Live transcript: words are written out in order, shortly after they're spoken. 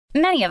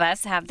Many of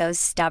us have those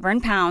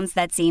stubborn pounds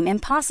that seem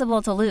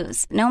impossible to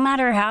lose, no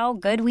matter how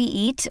good we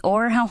eat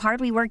or how hard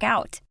we work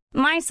out.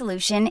 My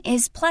solution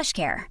is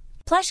PlushCare.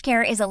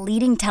 PlushCare is a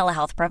leading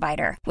telehealth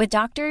provider with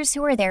doctors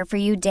who are there for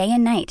you day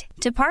and night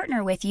to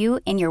partner with you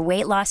in your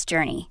weight loss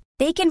journey.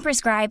 They can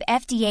prescribe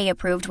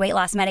FDA-approved weight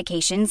loss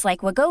medications like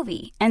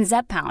Wegovy and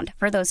Zepbound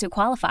for those who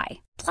qualify.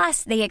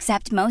 Plus, they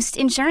accept most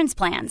insurance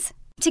plans.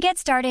 To get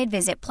started,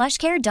 visit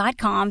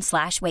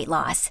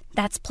plushcare.com/weightloss.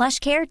 That's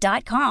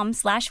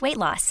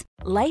plushcare.com/weightloss.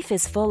 Life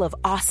is full of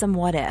awesome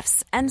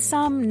what-ifs, and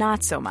some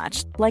not so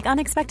much, like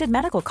unexpected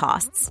medical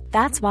costs.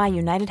 That's why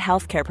United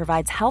Healthcare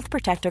provides Health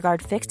Protector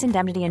Guard fixed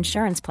indemnity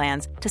insurance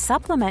plans to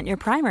supplement your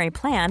primary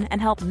plan and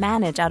help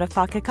manage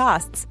out-of-pocket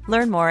costs.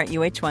 Learn more at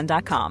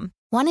uh1.com.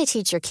 Want to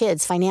teach your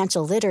kids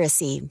financial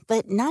literacy,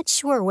 but not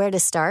sure where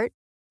to start?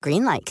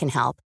 Greenlight can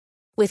help.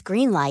 With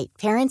Greenlight,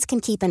 parents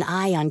can keep an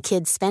eye on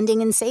kids'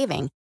 spending and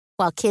saving,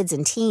 while kids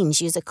and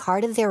teens use a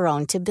card of their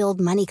own to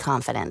build money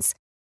confidence.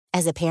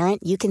 As a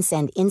parent, you can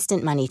send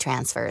instant money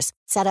transfers,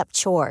 set up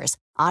chores,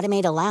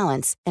 automate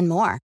allowance, and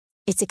more.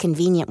 It's a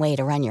convenient way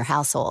to run your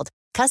household,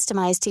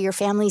 customized to your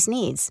family's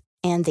needs,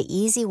 and the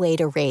easy way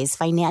to raise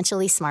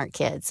financially smart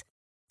kids.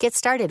 Get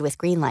started with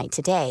Greenlight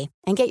today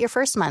and get your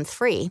first month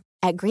free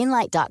at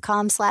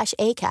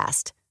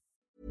greenlight.com/ACAST.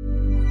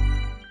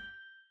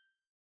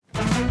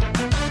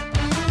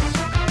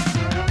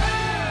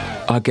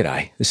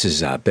 G'day. This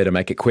is Better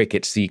Make It Quick.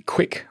 It's the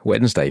quick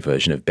Wednesday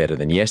version of Better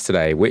Than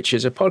Yesterday, which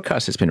is a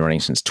podcast that's been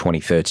running since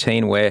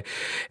 2013, where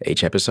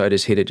each episode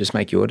is here to just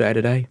make your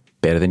day-to-day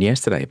better than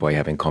yesterday by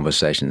having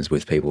conversations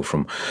with people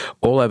from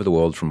all over the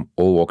world, from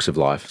all walks of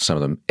life, some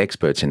of them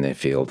experts in their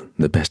field,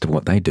 the best of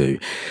what they do.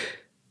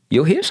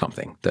 You'll hear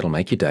something that'll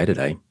make your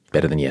day-to-day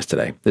better than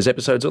yesterday. There's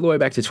episodes all the way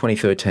back to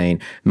 2013.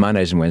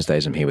 Mondays and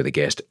Wednesdays, I'm here with a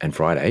guest, and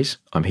Fridays,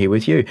 I'm here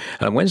with you.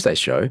 And on Wednesday's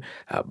show,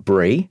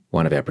 Bree,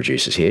 one of our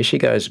producers here, she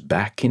goes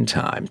back in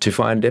time to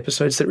find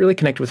episodes that really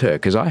connect with her,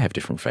 because I have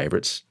different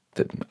favourites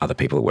that other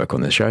people who work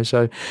on the show.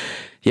 So,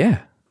 yeah,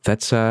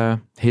 that's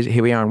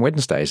here we are on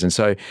Wednesdays. And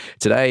so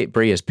today,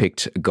 Bree has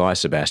picked Guy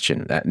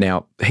Sebastian.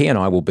 Now, he and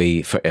I will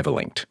be forever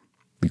linked.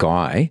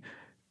 Guy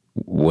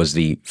was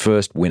the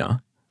first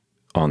winner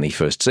on the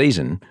first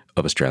season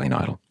of Australian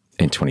Idol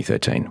in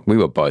 2013. We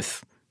were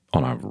both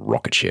on a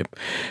rocket ship.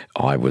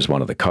 I was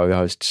one of the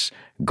co-hosts.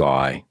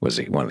 Guy was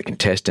one of the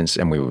contestants,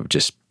 and we were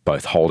just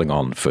both holding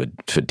on for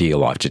dear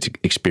life, just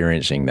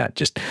experiencing that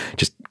just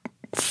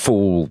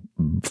full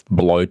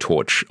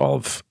blowtorch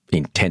of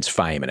intense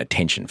fame and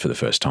attention for the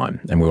first time.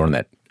 And we were on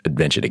that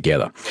adventure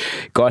together.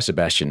 Guy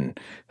Sebastian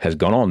has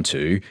gone on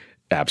to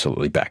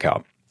absolutely back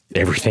up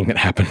everything that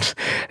happened.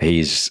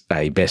 He's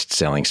a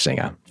best-selling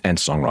singer and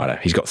songwriter.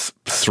 He's got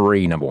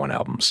 3 number 1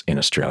 albums in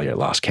Australia at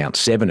last count.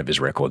 7 of his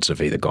records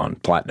have either gone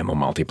platinum or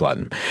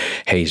multi-platinum.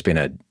 He's been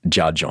a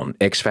judge on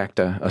X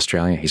Factor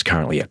Australia. He's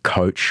currently a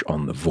coach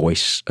on The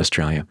Voice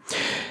Australia.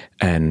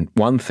 And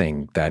one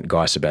thing that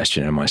Guy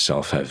Sebastian and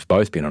myself have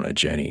both been on a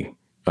journey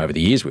over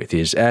the years with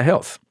is our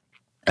health.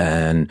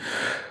 And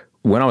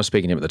when I was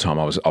speaking to him at the time,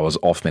 I was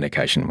off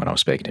medication when I was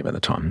speaking to him at the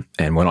time.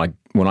 And when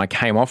I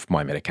came off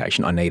my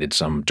medication, I needed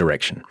some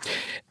direction.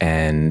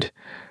 And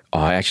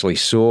I actually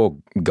saw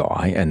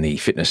Guy and the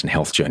fitness and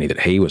health journey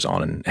that he was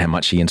on, and how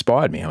much he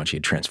inspired me, how much he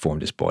had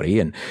transformed his body.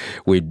 And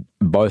we'd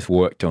both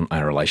worked on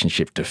our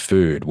relationship to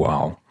food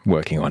while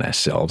working on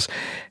ourselves.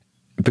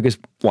 Because,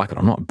 like it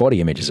or not,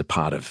 body image is a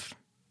part of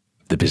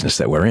the business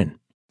that we're in.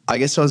 I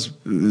guess I was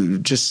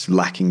just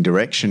lacking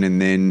direction,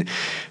 and then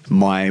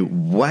my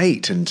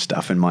weight and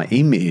stuff and my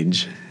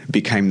image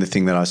became the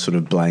thing that I sort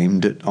of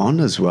blamed it on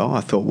as well.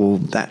 I thought, well,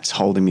 that's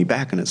holding me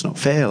back and it's not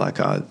fair. Like,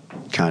 I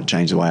can't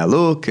change the way I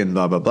look and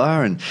blah, blah,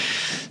 blah. And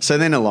so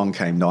then along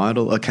came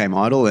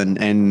Idol,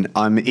 and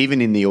I'm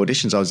even in the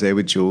auditions, I was there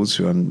with Jules,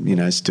 who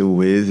I'm, still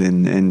with,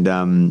 and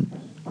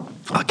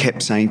I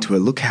kept saying to her,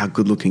 look how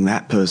good looking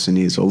that person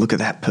is, or look at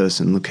that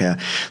person, look how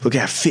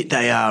fit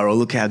they are, or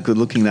look how good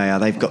looking they are.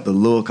 They've got the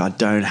look, I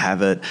don't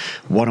have it.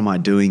 What am I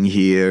doing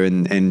here?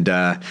 And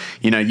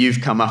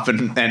you've come up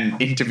and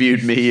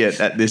interviewed me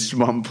at this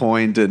one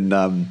point, and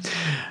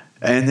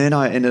then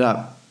I ended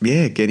up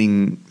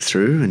getting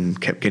through and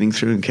kept getting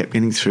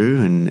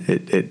through, and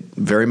it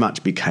very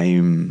much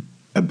became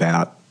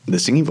about the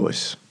singing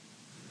voice.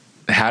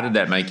 How did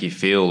that make you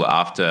feel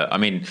after? I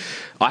mean,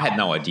 I had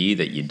no idea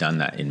that you'd done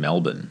that in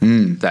Melbourne.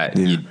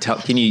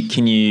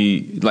 Can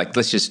you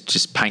let's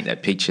just paint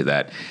that picture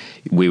that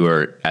we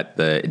were at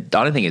I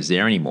don't think it's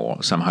there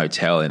anymore, some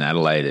hotel in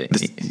Adelaide,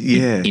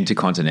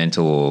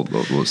 Intercontinental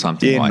or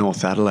something like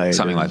North Adelaide.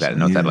 Something like that,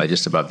 North Adelaide,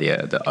 just above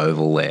the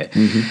Oval there.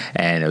 Mm-hmm.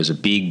 And it was a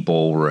big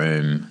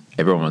ballroom.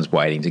 Everyone was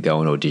waiting to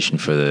go and audition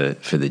for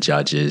the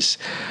judges.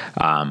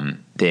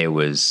 There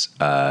was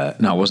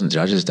it wasn't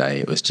Judges'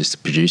 Day. It was just the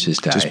Producers'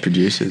 Day. Just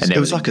Producers. And it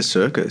was like a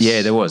circus.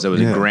 Yeah, there was. There was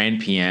a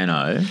grand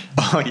piano.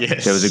 Oh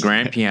yes. There was a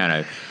grand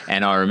piano,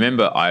 and I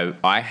remember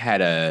I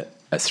had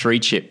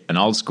an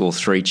old school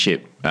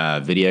 3-chip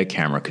video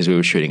camera, because we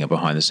were shooting a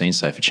behind the scenes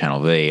stuff for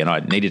Channel V, and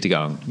I needed to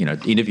go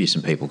and interview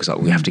some people because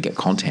we have to get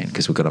content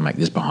because we've got to make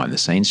this behind the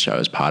scenes show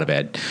as part of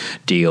our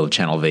deal.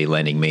 Channel V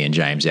lending me and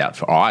James out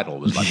for Idol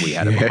was like we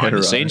had a behind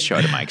the scenes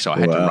show to make, so I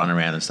had to run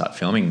around and start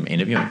filming,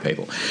 interviewing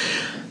people.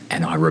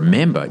 And I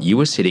remember you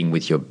were sitting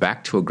with your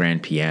back to a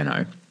grand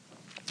piano,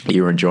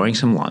 you were enjoying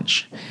some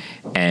lunch,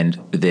 and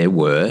there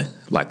were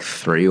like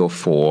 3 or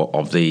 4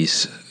 of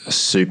these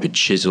super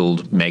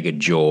chiseled, mega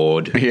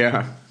jawed,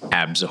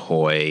 abs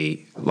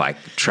ahoy, like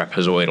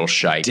trapezoidal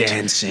shaped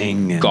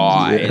dancing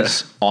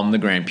guys on the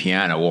grand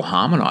piano all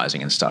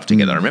harmonizing and stuff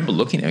together. I remember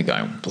looking at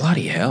them going,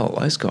 bloody hell,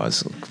 those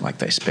guys look like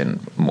they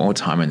spend more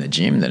time in the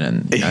gym than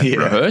in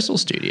rehearsal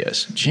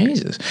studios.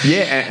 Jesus.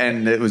 Yeah,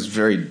 and it was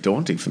very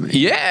daunting for me.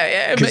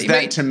 Yeah. Because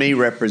that to me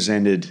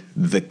represented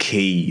the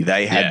key.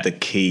 They had the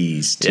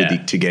keys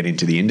to get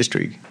into the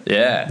industry.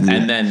 Yeah.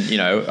 And then,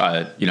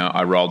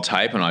 I rolled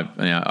tape and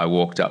I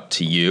walked up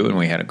to you and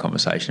we had a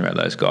conversation about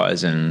those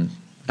guys and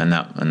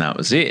that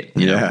was it.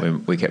 You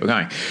know, we kept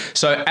going.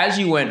 So as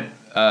you went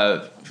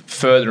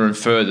further and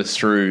further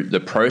through the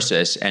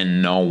process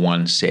and no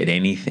one said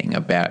anything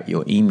about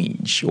your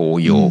image or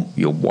your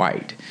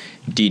weight,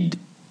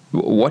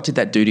 what did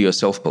that do to your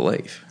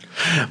self-belief?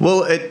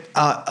 Well,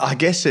 I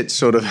guess it's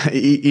sort of,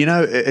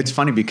 it's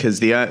funny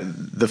because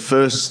the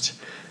first,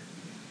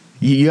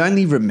 you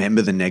only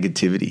remember the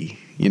negativity.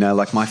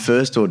 Like my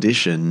first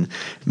audition,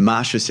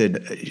 Marsha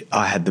said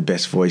I had the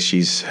best voice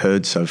she's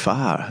heard so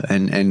far.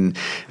 And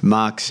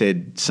Mark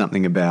said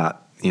something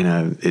about,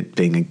 it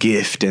being a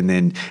gift. And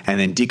then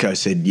Dicko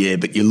said, yeah,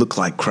 but you look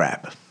like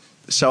crap.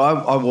 So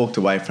I walked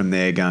away from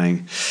there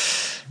going,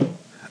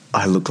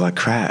 I look like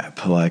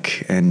crap. I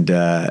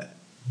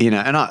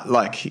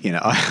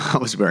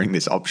was wearing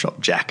this op shop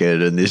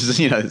jacket and this,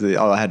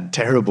 I had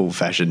terrible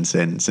fashion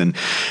sense but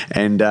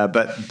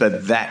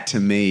that to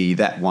me,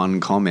 that one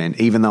comment,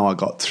 even though I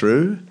got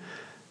through,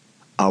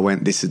 I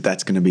went,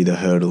 that's going to be the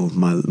hurdle,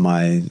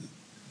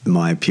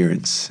 my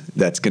appearance.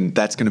 That's going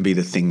to be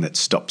the thing that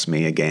stops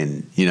me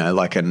again,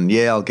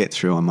 I'll get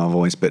through on my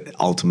voice, but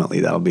ultimately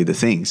that'll be the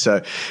thing.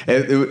 So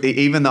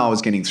even though I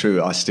was getting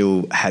through, I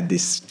still had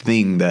this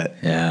thing that,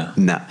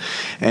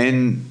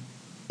 and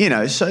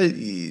so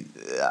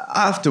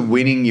after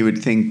winning, you would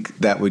think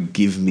that would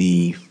give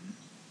me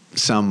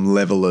some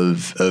level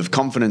of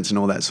confidence and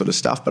all that sort of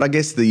stuff. But I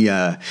guess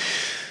the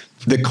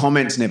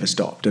comments never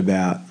stopped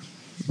about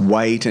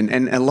weight,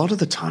 and a lot of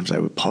the times they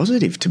were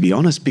positive, to be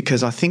honest,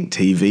 because I think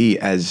TV,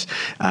 as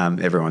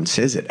everyone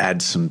says, it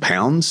adds some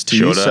pounds to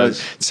you.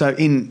 So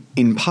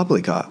in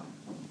public,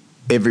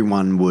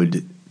 everyone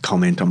would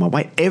comment on my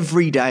weight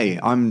every day.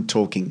 I'm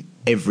talking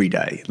every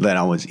day that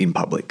I was in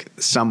public,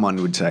 someone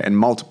would say, and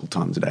multiple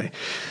times a day,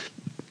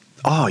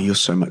 oh, you're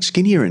so much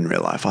skinnier in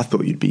real life. I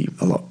thought you'd be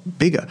a lot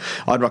bigger.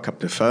 I'd rock up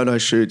to photo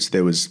shoots.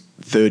 There was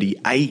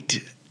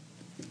 38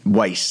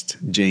 waist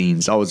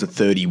jeans. I was a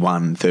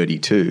 31,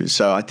 32.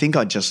 So I think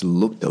I just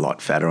looked a lot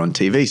fatter on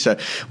TV. So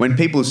when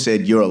people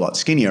said you're a lot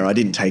skinnier, I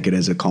didn't take it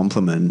as a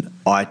compliment.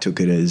 I took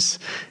it as,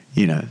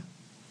 you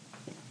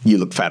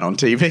look fat on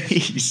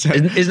TV. So,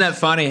 isn't that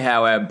funny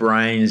how our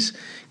brains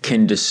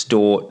can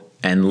distort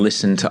and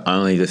listen to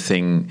only the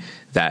thing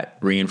that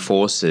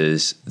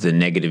reinforces the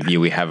negative view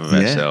we have of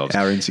ourselves.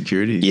 Our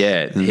insecurities.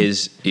 Yeah.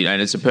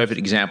 And it's a perfect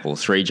example.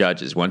 3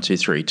 judges, 1, 2,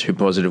 3, 2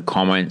 positive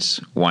comments,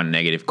 1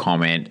 negative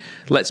comment.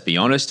 Let's be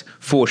honest,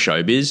 for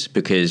showbiz,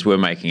 because we're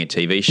making a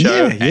TV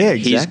show. Exactly.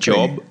 His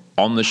job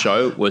on the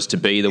show was to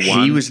be the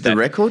one. He was the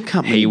record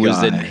company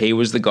guy. He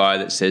was the guy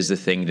that says the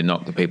thing to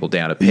knock the people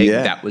down a peg.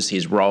 Yeah. That was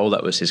his role.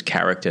 That was his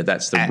character.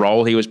 That's the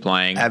role he was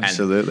playing.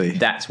 Absolutely. And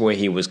that's where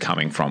he was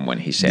coming from when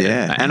he said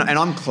it. And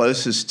I'm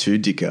closest to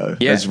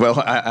Dicko as well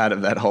out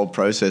of that whole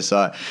process.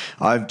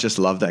 I've just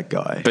loved that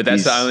guy. But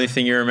that's the only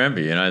thing you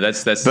remember,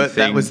 That's the thing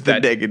that was the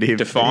negative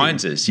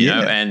defines us, you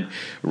know. And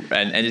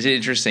it's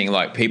interesting,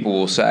 like people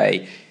will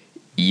say,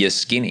 you're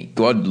skinny.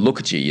 God, look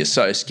at you. You're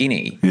so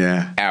skinny.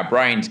 Yeah. Our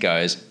brains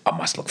goes, I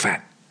must look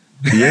fat.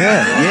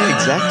 Yeah,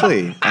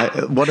 exactly.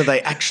 What do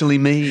they actually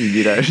mean,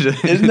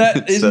 Isn't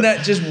that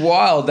just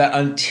wild that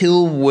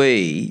until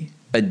we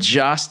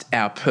adjust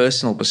our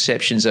personal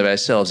perceptions of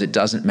ourselves, it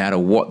doesn't matter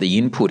what the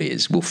input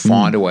is, we'll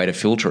find a way to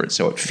filter it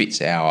so it fits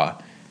our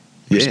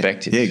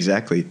perspective. Yeah,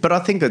 exactly. But I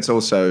think that's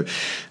also,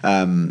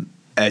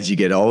 as you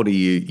get older,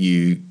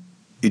 you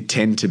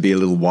tend to be a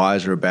little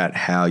wiser about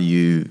how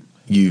you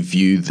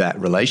view that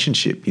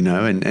relationship,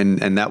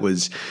 and that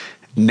was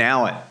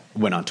now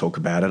when I talk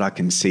about it, I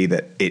can see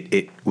that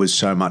it was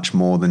so much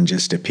more than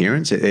just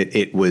appearance.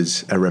 It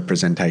was a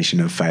representation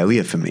of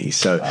failure for me.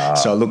 So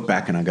I look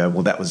back and I go,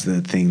 well, that was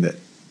the thing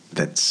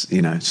that's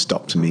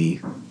stopped me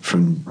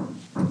from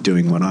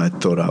doing what I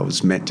thought I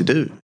was meant to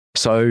do.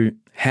 So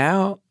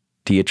how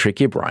do you trick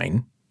your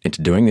brain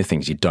into doing the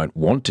things you don't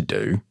want to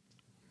do,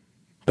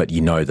 but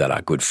you know that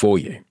are good for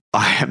you?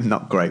 I am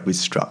not great with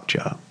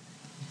structure.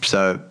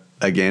 So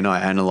again,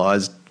 I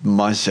analysed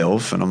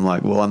myself and I'm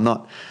like, well, I'm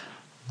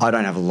I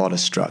don't have a lot of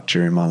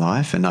structure in my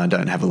life, and I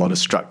don't have a lot of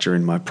structure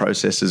in my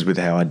processes with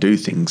how I do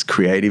things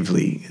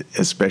creatively,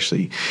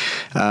 especially.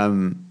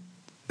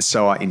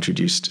 So I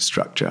introduced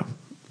structure,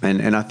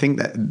 and I think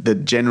that the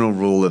general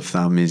rule of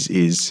thumb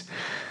is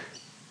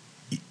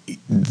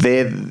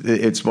there.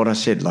 It's what I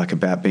said, like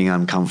about being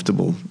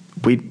uncomfortable.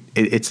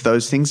 It's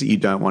those things that you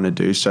don't want to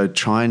do. So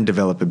try and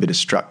develop a bit of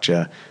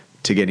structure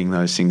to getting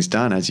those things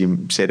done. As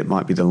you said, it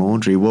might be the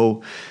laundry.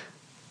 Well,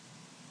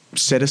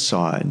 set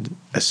aside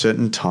a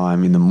certain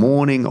time in the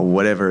morning or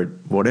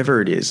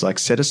whatever it is. Like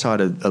set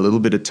aside a little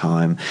bit of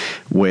time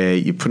where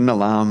you put an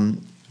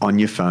alarm on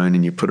your phone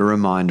and you put a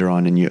reminder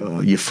on, and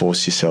you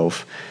force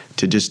yourself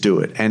to just do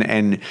it.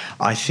 And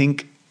I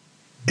think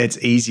it's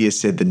easier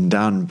said than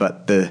done,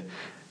 but the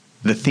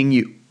thing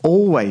you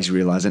always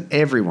realize, and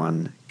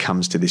everyone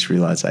comes to this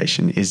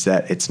realization, is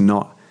that it's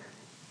not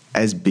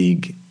as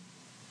big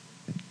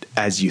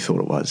as you thought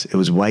it was. It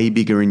was way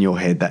bigger in your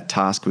head. That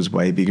task was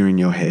way bigger in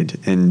your head.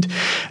 And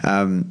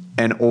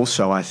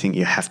also I think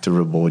you have to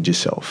reward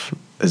yourself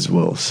as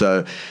well.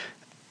 So,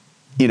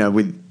 you know,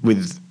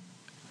 with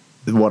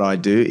what I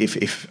do,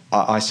 if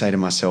I say to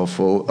myself,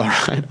 well, all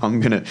right,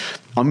 I'm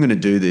gonna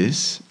do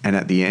this, and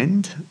at the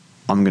end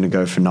I'm going to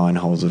go for 9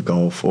 holes of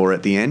golf, or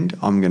at the end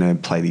I'm going to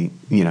play the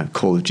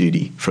Call of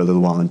Duty for a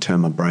little while and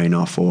turn my brain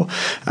off, or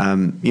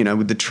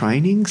with the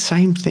training,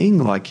 same thing.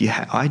 Like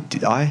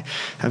I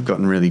have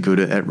gotten really good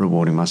at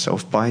rewarding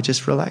myself by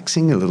just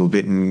relaxing a little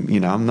bit,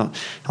 and I'm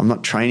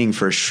not training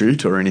for a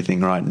shoot or anything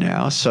right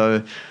now,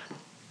 so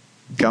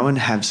go and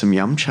have some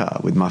yum cha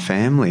with my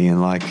family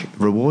and like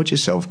reward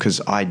yourself, because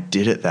I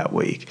did it that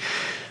week.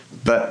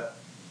 But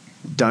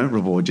don't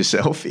reward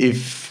yourself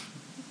if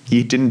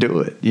you didn't do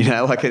it.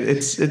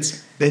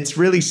 It's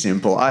really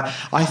simple.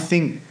 I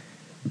think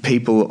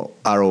people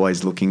are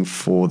always looking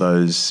for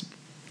those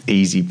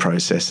easy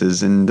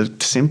processes, and the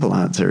simple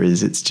answer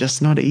is it's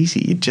just not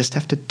easy. You just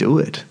have to do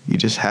it. You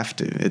just have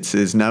to.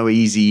 There's no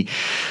easy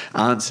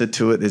answer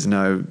to it. There's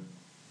no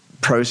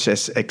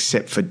process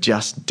except for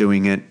just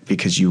doing it,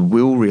 because you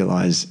will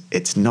realize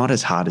it's not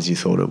as hard as you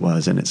thought it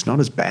was, and it's not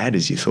as bad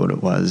as you thought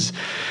it was.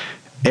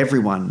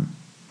 Everyone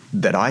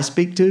that I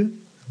speak to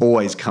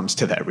always comes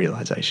to that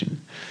realization.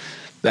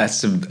 That's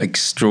some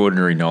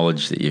extraordinary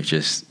knowledge that you've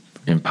just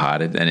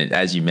imparted. And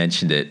as you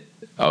mentioned it,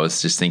 I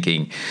was just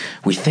thinking,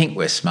 we think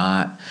we're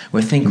smart.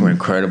 We think we're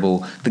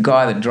incredible. The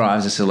guy that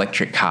drives us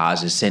electric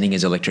cars is sending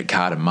his electric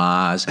car to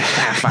Mars.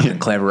 How fucking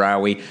clever are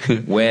we?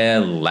 We're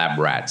lab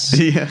rats.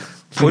 Yeah.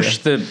 Push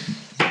the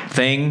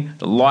thing,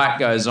 the light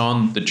goes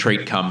on, the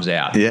treat comes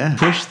out. Yeah.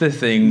 Push the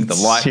thing, the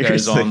light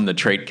goes on, the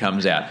treat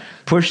comes out.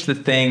 Push the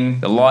thing,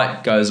 the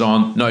light goes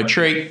on, no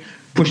treat.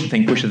 Push the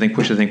thing, push the thing,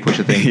 push the thing, push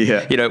the thing.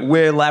 Yeah.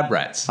 We're lab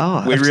rats.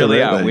 Oh, we absolutely.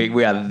 really are.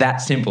 We are that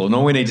simple. And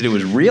all we need to do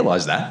is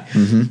realize that.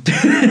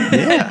 Mm-hmm.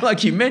 Yeah.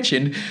 Like you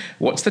mentioned,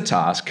 what's the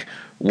task?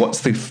 What's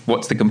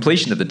the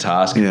completion of the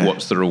task? Yeah.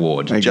 What's the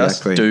reward?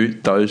 Exactly. Just do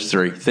those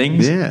 3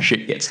 things. Yeah.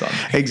 Shit gets done.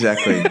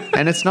 Exactly.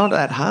 And it's not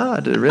that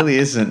hard. It really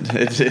isn't.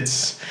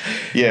 It's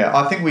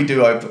I think we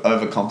do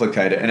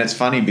overcomplicate it. And it's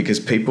funny because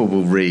people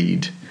will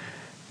read,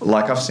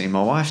 like I've seen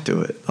my wife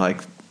do it. Like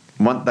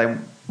they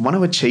want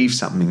to achieve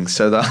something,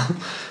 so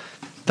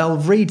they'll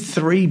read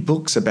 3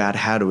 books about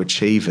how to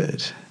achieve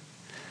it,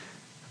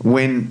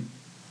 when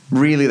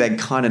really they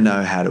kind of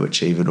know how to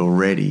achieve it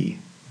already.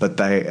 But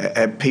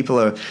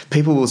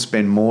people will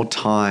spend more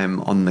time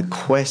on the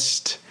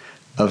quest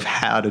of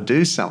how to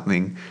do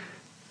something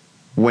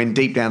when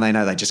deep down they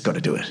know they just got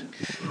to do it.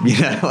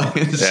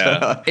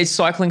 So, it's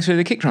cycling through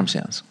the kick drum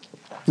sounds.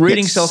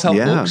 Reading self-help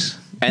books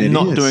and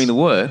not doing the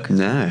work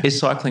is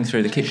cycling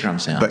through the kick drum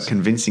sounds. But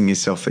convincing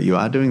yourself that you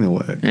are doing the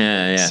work.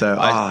 Yeah. So,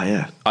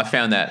 I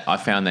found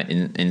that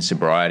in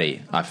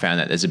sobriety. I found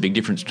that there's a big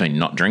difference between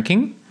not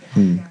drinking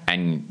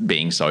and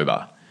being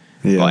sober.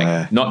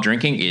 Yeah. Not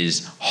drinking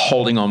is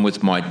holding on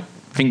with my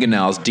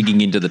fingernails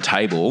digging into the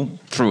table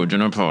through a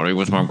dinner party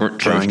with my grit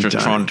teeth, just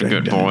trying to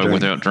get by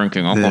without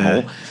drinking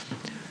alcohol. Yeah.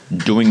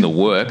 Doing the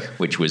work,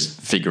 which was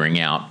figuring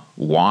out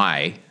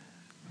why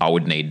I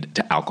would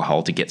need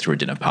alcohol to get through a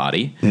dinner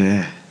party,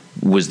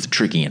 was the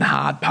tricky and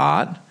hard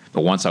part.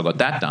 But once I got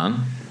that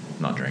done,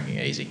 not drinking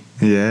easy.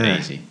 Yeah.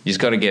 Easy. You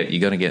got to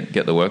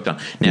get the work done.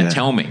 Now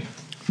tell me,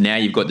 now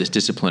you've got this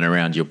discipline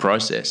around your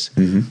process.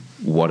 Mm-hmm.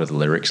 What are the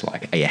lyrics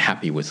like? Are you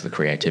happy with the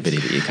creativity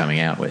that you're coming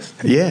out with?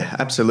 Yeah,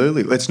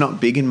 absolutely. It's not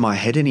big in my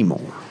head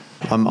anymore.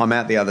 I'm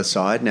out the other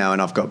side now,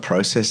 and I've got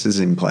processes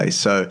in place.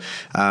 So,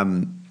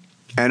 and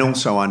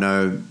also I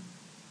know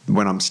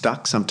when I'm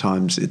stuck,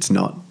 sometimes it's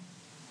not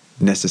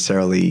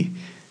necessarily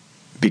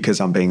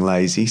because I'm being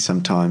lazy.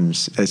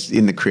 Sometimes, as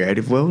in the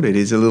creative world, it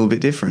is a little bit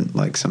different.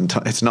 Like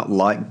sometimes it's not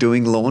like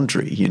doing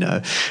laundry,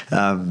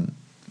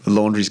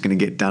 laundry's going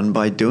to get done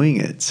by doing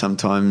it.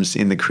 Sometimes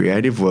in the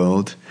creative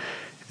world,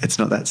 it's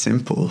not that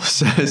simple.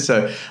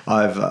 So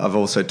I've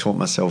also taught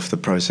myself the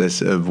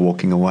process of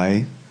walking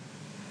away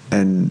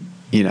and,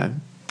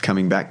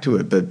 coming back to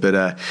it.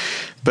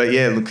 But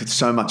yeah, look, it's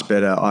so much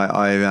better.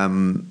 I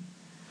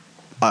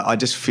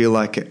just feel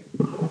like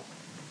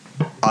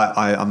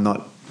I'm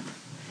not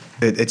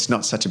it's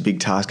not such a big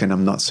task, and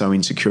I'm not so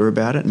insecure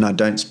about it, and I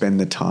don't spend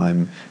the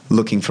time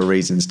looking for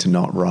reasons to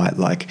not write.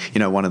 Like,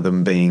 one of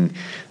them being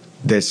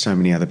there's so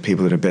many other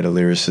people that are better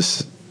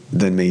lyricists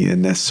than me,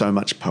 and they're so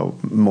much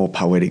more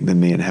poetic than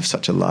me and have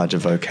such a larger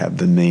vocab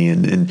than me,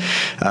 and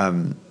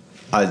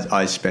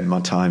I spend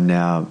my time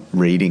now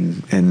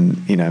reading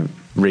and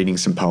reading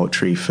some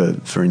poetry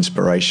for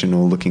inspiration,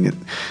 or looking at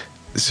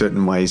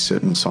certain ways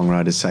certain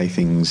songwriters say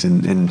things,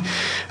 and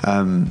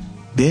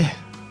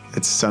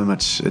it's so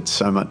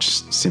much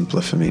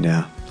simpler for me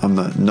now. I'm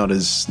not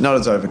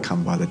as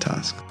overcome by the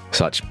task.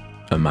 Such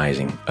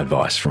amazing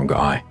advice from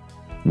Guy.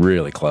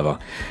 Really clever.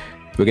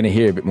 We're going to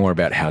hear a bit more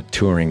about how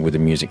touring with a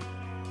music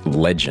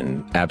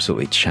legend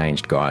absolutely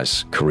changed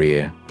Guy's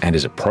career and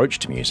his approach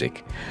to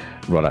music.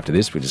 Right after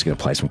this, we're just going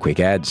to play some quick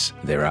ads.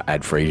 There are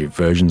ad-free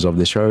versions of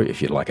this show. If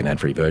you'd like an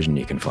ad-free version,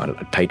 you can find it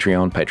at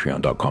Patreon,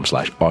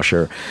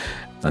 patreon.com/Osher.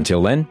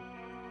 Until then,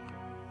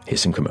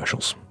 here's some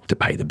commercials to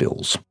pay the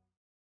bills.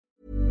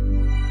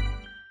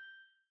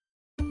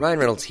 Ryan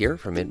Reynolds here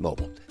from Mint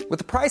Mobile. With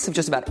the price of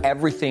just about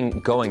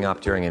everything going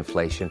up during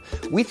inflation,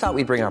 we thought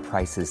we'd bring our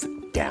prices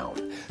down.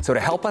 So to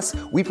help us,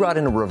 we brought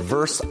in a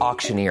reverse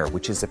auctioneer,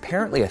 which is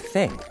apparently a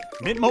thing.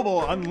 Mint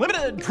Mobile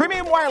Unlimited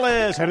Premium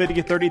Wireless. How to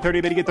get 30,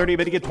 30, bit to get 30,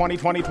 bit to get 20,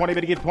 20, 20,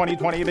 bit to get 20,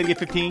 20, bit to get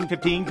 15,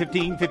 15,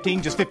 15,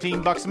 15, just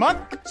 $15 a month?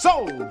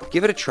 Sold!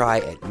 Give it a try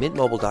at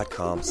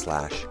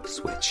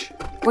mintmobile.com/switch.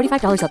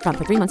 $45 up front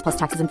for 3 months plus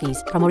taxes and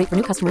fees. Promo rate for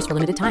new customers for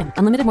limited time.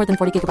 Unlimited more than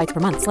 40 gigabytes per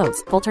month.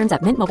 Slows full terms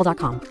at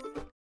mintmobile.com.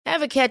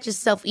 Ever catch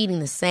yourself eating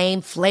the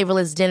same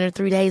flavorless dinner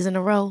 3 days in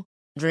a row?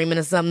 Dreaming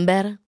of something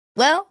better?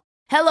 Well,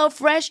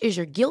 HelloFresh is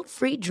your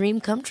guilt-free dream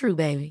come true,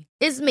 baby.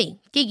 It's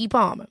me, Keke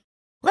Palmer.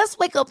 Let's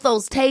wake up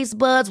those taste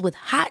buds with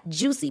hot,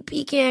 juicy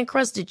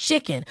pecan-crusted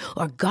chicken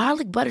or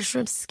garlic butter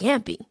shrimp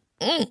scampi.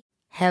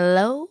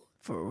 Hello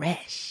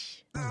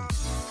Fresh.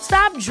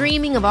 Stop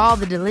dreaming of all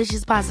the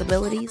delicious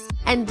possibilities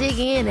and dig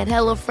in at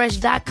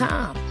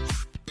HelloFresh.com.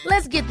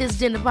 Let's get this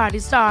dinner party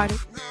started.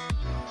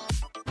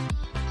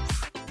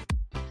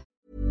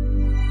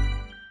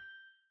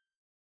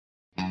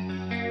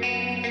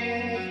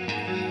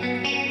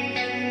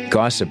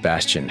 Guy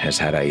Sebastian has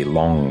had a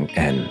long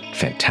and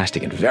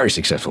fantastic and very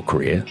successful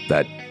career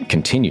that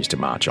continues to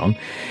march on.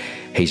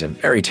 He's a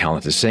very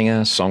talented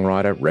singer,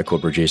 songwriter,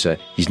 record producer.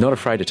 He's not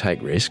afraid to take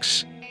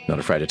risks, not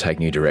afraid to take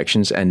new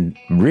directions, and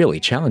really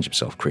challenge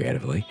himself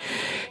creatively.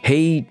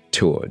 He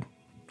toured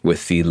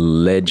with the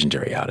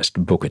legendary artist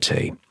Booker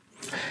T.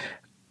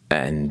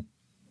 And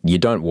you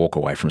don't walk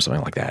away from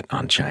something like that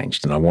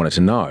unchanged. And I wanted to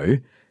know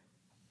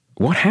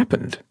what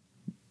happened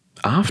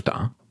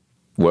after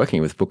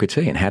working with Booker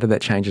T, and how did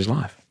that change his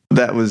life?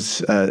 That was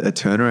a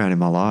turnaround in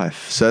my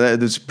life. So that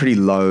was pretty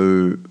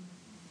low.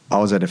 I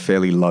was at a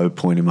fairly low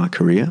point in my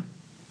career,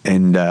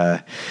 and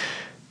for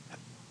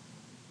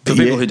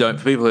people who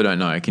don't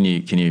know, can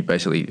you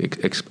basically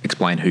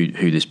explain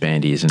who this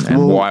band is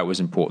and why it was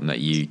important that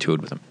you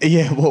toured with them?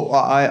 Yeah, well,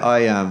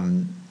 I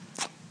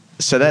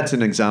so that's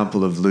an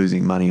example of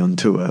losing money on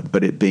tour,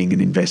 but it being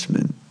an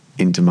investment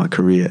into my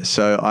career.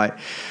 So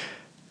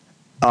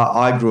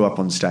I grew up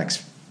on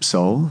Stax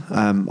soul.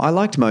 I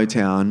liked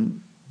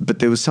Motown, but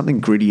there was something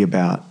gritty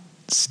about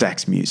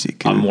Stax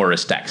music. I'm more a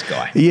Stax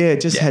guy. Yeah,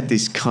 it just had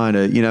this kind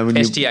of,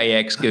 when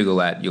STAX, Google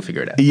that, you'll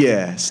figure it out.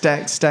 Yeah,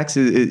 Stax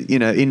is,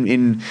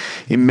 in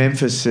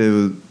Memphis,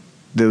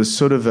 there was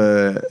sort of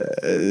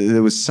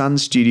there was Sun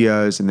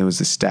Studios and there was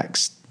the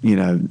Stax,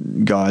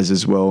 guys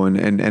as well.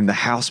 And the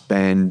house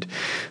band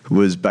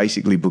was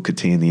basically Booker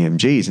T and the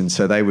MGs. And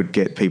so they would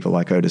get people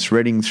like Otis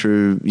Redding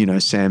through,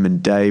 Sam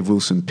and Dave,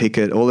 Wilson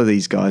Pickett, all of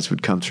these guys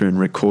would come through and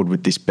record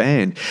with this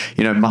band.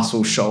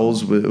 Muscle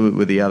Shoals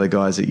were the other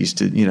guys that used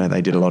to,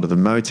 they did a lot of the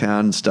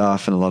Motown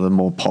stuff and a lot of the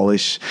more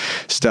polished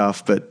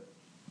stuff. But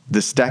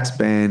the Stax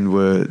band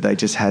they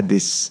just had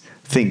this,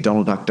 think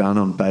Donald Duck Dunn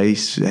on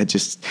bass, had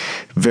just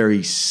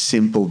very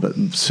simple but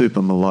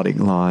super melodic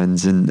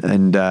lines, and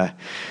the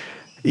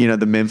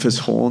Memphis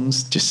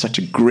horns, just such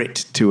a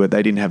grit to it.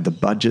 They didn't have the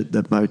budget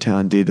that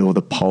Motown did or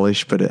the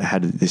polish, but it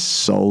had this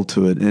soul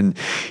to it. And,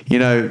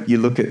 you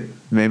look at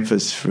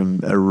Memphis from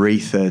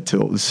Aretha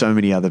to so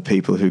many other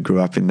people who grew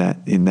up in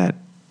that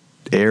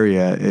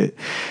area.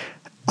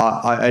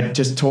 It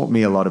just taught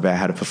me a lot about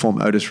how to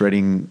perform. Otis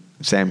Redding,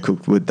 Sam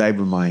Cooke, they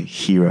were my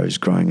heroes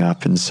growing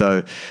up. And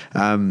so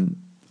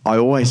I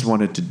always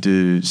wanted to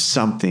do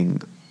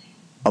something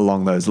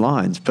along those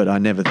lines, but I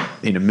never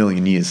in a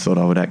million years thought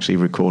I would actually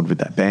record with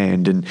that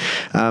band. And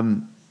I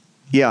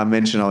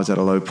mentioned I was at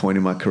a low point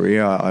in my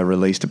career. I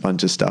released a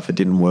bunch of stuff. It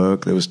didn't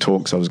work. There was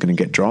talks I was going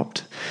to get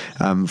dropped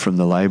from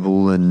the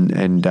label, and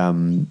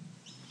it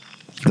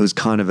was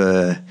kind of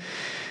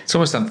it's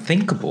almost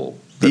unthinkable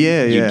that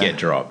you get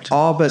dropped. So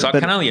I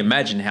can only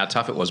imagine how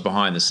tough it was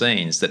behind the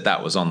scenes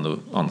that was on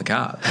the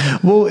card.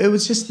 Well, it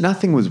was just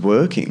nothing was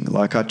working.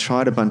 Like, I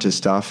tried a bunch of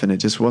stuff and it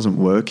just wasn't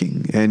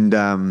working. And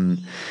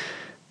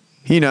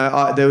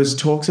there was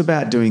talks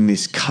about doing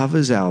this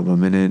covers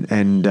album,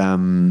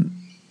 and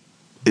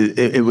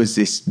it was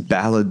this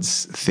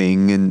ballads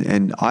thing,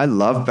 and I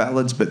love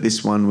ballads, but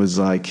this one was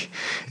like,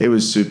 it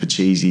was super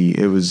cheesy.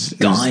 It was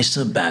Guy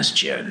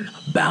Sebastian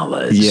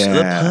ballads, Yeah.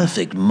 the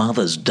perfect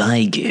Mother's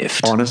Day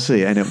gift.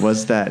 honestly, and it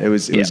was that. It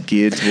was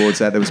geared towards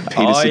that. There was Peter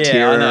Oh, yeah, I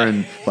Cetera know.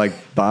 and like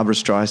Barbara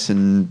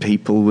Streisand,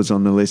 People was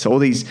on the list. All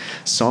these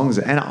songs,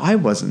 and I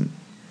wasn't.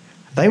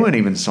 They weren't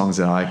even songs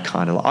that I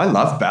kind of. I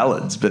love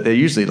ballads, but they're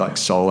usually like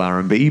soul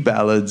R&B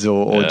ballads,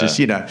 or just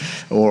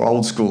or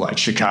old school like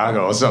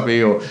Chicago or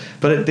something.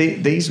 But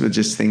these were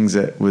just things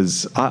that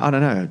was. I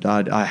don't know.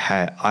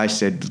 I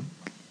said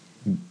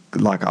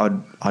like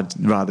I'd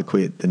rather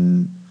quit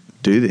than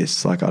do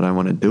this. Like, I don't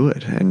want to do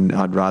it, and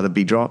I'd rather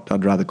be dropped.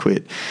 I'd rather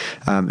quit.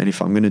 And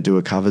if I'm going to do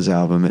a covers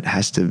album, it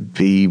has to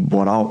be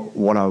what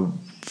I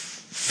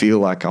feel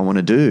like I want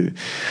to do.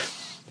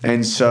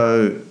 And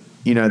so,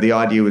 the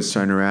idea was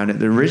thrown around.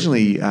 It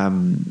originally, it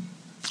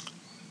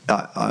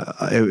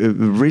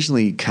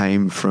originally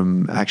came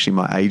from actually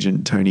my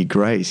agent, Tony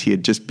Grace. He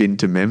had just been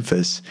to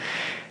Memphis,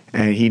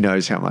 and he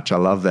knows how much I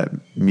love that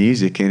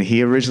music. And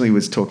he originally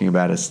was talking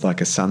about it like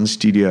a Sun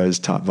Studios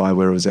type vibe,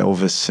 where it was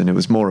Elvis, and it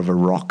was more of a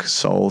rock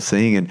soul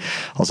thing. And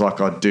I was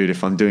like, oh, dude,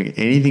 if I'm doing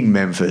anything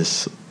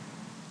Memphis,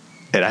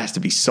 it has to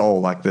be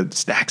soul. Like, the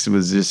Stax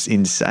was just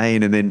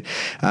insane. And then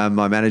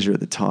my manager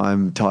at the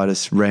time,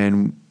 Titus,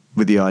 ran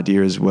with the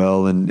idea as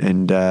well, and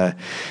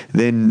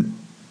then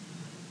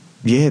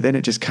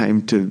it just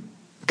came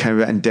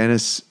about. And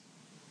Dennis,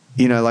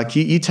 like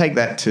you take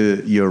that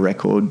to your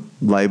record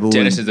label.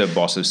 Dennis is the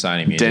boss of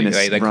Sony Music.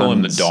 Dennis They call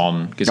him the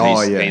Don because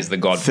he's the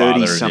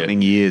godfather.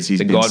 30-something years he's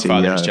the been godfather CEO.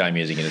 of the Australian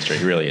music industry.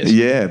 He really is.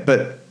 Yeah,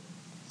 but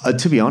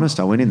to be honest,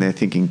 I went in there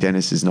thinking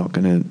Dennis is not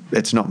going to.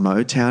 It's not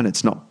Motown.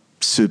 It's not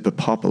super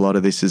pop. A lot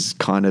of this is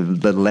kind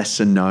of the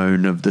lesser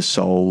known of the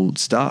soul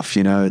stuff.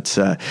 It's.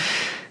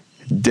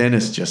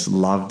 Dennis just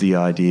loved the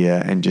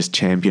idea and just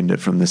championed it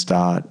from the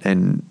start.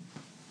 And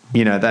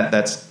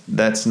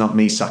that's not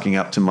me sucking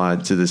up to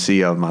the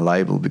CEO of my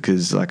label,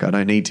 because like I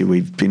don't need to.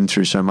 We've been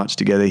through so much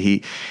together.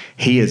 He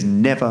has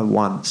never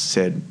once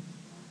said,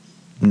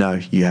 no,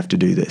 you have to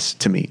do this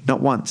to me.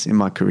 Not once in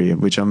my career,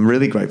 which I'm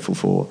really grateful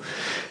for.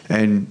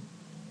 And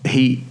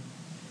he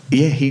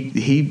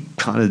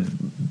kind of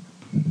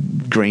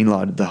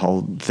greenlighted the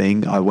whole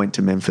thing. I went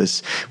to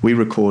Memphis. We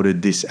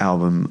recorded this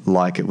album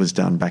like it was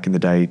done back in the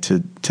day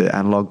to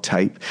analog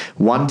tape.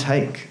 One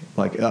take.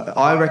 Like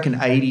I reckon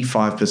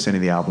 85%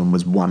 of the album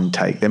was one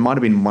take. There might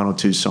have been one or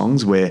two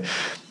songs where,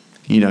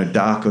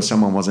 Dark or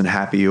someone wasn't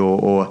happy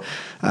or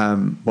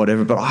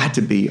whatever, but I had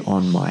to be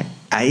on my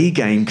A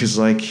game, because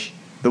like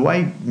the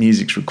way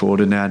music's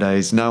recorded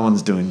nowadays, no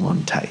one's doing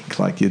one take.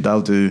 Like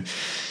they'll do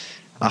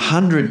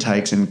 100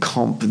 takes and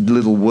comp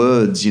little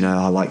words,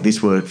 I like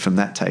this word from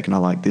that take, and I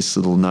like this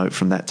little note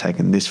from that take,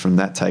 and this from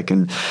that take,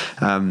 and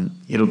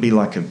it'll be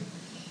like a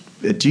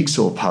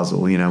jigsaw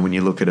puzzle, when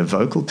you look at a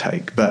vocal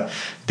take. But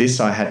this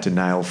I had to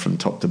nail from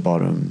top to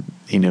bottom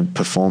in a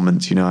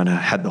performance, and I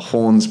had the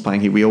horns playing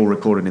here. We all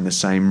recorded in the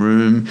same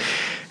room.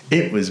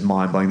 It was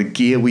mind-blowing. The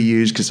gear we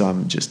used, because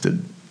I'm just a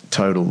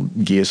total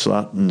gear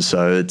slut, and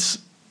so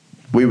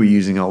we were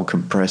using old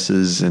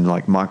compressors and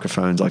like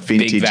microphones, like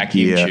vintage big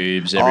vacuum gear.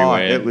 tubes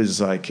everywhere. It was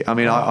like,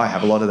 I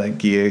have a lot of that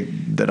gear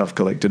that I've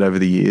collected over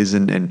the years,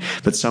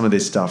 but some of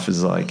this stuff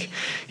is like,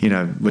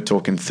 we're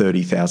talking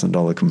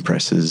 $30,000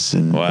 compressors,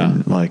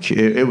 and like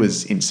it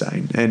was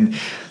insane. And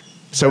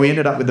so we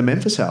ended up with the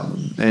Memphis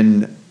album,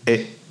 and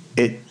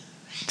it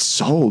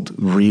sold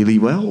really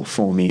well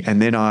for me.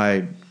 And then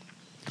I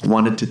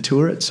wanted to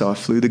tour it, so I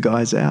flew the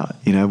guys out.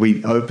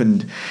 We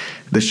opened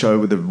the show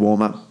with a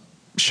warm-up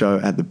show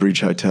at the Bridge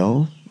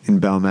Hotel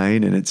in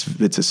Balmain, and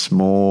it's a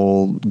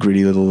small,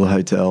 gritty little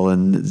hotel,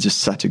 and it's just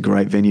such a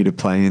great venue to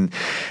play in.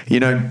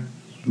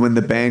 When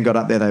the band got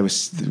up there, they were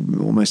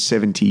almost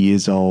 70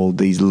 years old.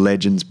 These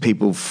legends,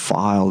 people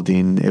filed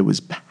in. It was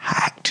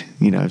packed,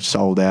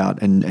 sold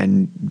out,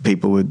 and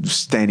people were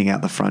standing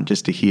out the front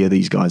just to hear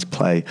these guys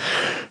play.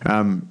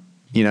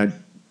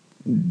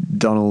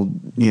 Donald,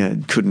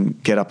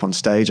 couldn't get up on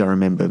stage. I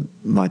remember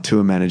my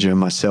tour manager and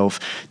myself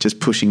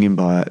just pushing him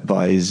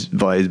by his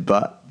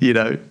butt,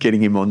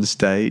 getting him on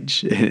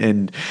stage,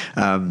 and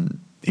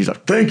he's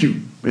like, "Thank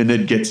you," and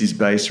then gets his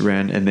bass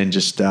around and then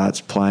just starts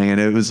playing. And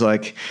it was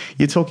like,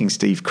 you're talking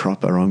Steve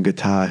Cropper on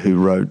guitar, who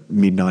wrote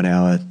Midnight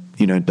Hour,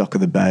 Dock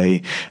of the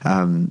Bay,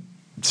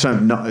 so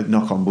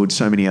Knock on Wood,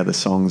 so many other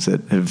songs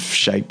that have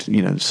shaped,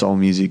 soul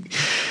music,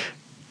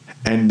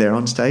 and they're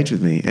on stage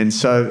with me. And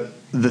so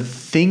the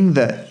thing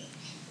that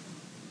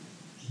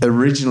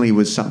originally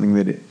was something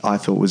that I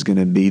thought was going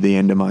to be the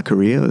end of my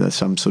career,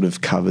 some sort of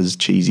covers,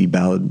 cheesy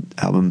ballad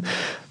album,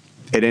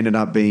 it ended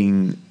up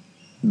being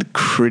the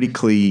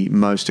critically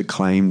most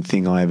acclaimed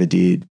thing I ever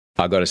did.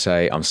 I got to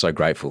say, I'm so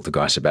grateful to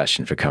Guy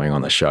Sebastian for coming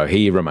on the show.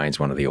 He remains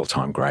one of the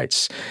all-time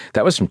greats.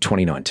 That was from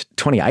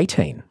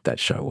 2018, that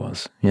show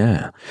was.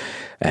 Yeah.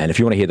 And if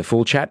you want to hear the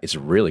full chat, it's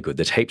really good.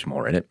 There's heaps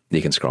more in it.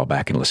 You can scroll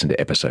back and listen to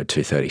episode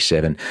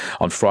 237.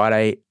 On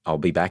Friday, I'll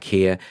be back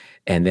here.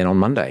 And then on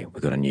Monday,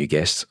 we've got a new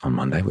guest on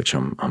Monday, which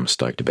I'm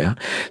stoked about.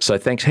 So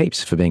thanks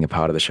heaps for being a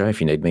part of the show.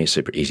 If you need me, it's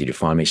super easy to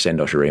find me.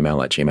 Send us your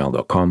email at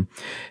gmail.com.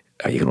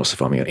 You can also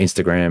find me on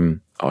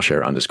Instagram,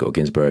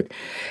 Osher_Ginsberg.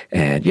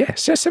 And yeah,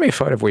 send me a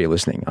photo of where you're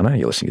listening. I know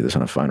you're listening to this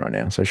on a phone right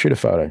now. So shoot a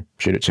photo,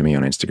 shoot it to me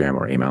on Instagram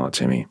or email it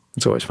to me.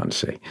 It's always fun to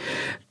see.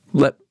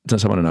 Let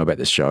someone know about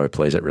this show,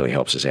 please. It really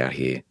helps us out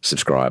here.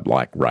 Subscribe,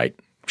 like, rate,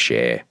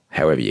 share,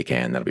 however you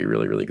can. That'll be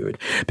really, really good.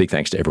 Big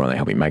thanks to everyone that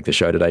helped me make the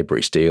show today.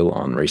 Brie Steele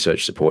on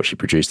research support. She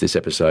produced this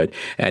episode.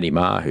 Andy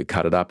Marr, who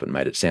cut it up and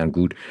made it sound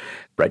good.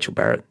 Rachel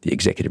Barrett, the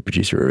executive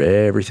producer of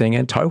everything.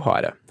 And Toe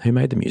Hider, who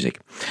made the music.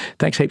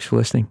 Thanks heaps for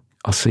listening.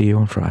 I'll see you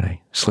on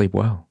Friday. Sleep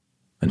well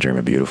and dream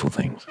of beautiful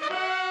things.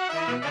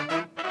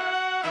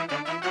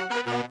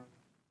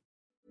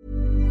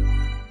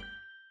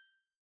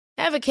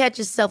 Ever catch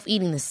yourself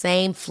eating the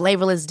same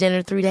flavorless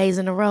dinner 3 days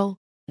in a row?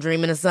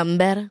 Dreaming of something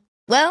better?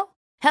 Well,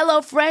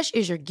 HelloFresh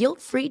is your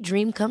guilt-free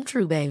dream come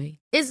true, baby.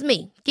 It's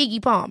me,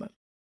 Keke Palmer.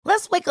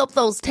 Let's wake up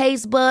those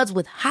taste buds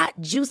with hot,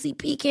 juicy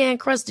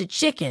pecan-crusted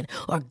chicken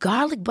or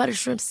garlic butter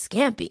shrimp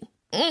scampi.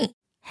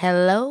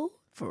 Hello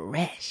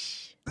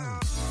Fresh.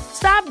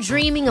 Stop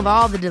dreaming of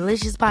all the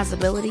delicious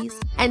possibilities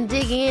and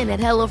dig in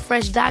at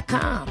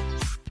HelloFresh.com.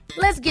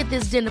 Let's get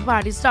this dinner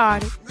party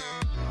started.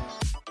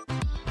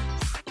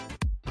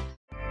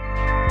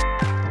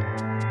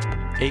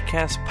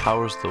 Acast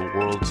powers the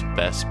world's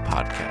best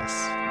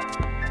podcasts.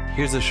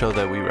 Here's a show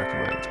that we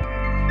recommend.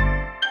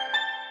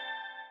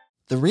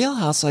 The Real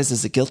Housewives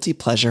is a guilty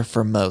pleasure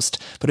for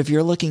most, but if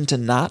you're looking to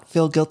not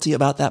feel guilty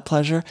about that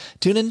pleasure,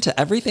 tune in to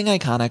Everything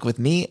Iconic with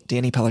me,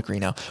 Danny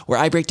Pellegrino, where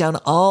I break down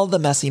all the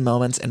messy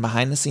moments and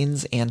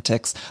behind-the-scenes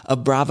antics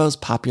of Bravo's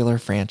popular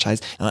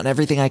franchise. And on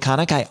Everything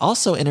Iconic, I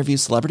also interview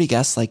celebrity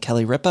guests like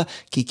Kelly Ripa,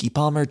 Keke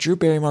Palmer, Drew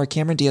Barrymore,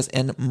 Cameron Diaz,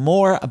 and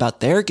more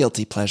about their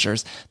guilty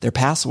pleasures, their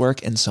past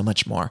work, and so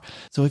much more.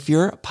 So if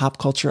you're pop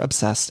culture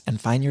obsessed and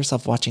find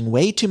yourself watching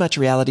way too much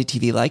reality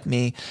TV like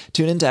me,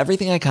 tune into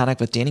Everything Iconic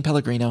with Danny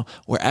Pellegrino,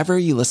 wherever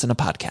you listen to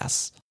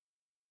podcasts.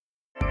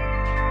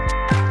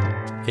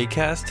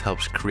 Acast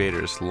helps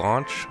creators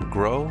launch,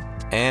 grow,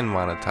 and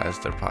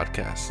monetize their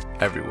podcasts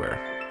everywhere.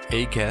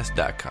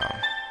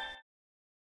 Acast.com.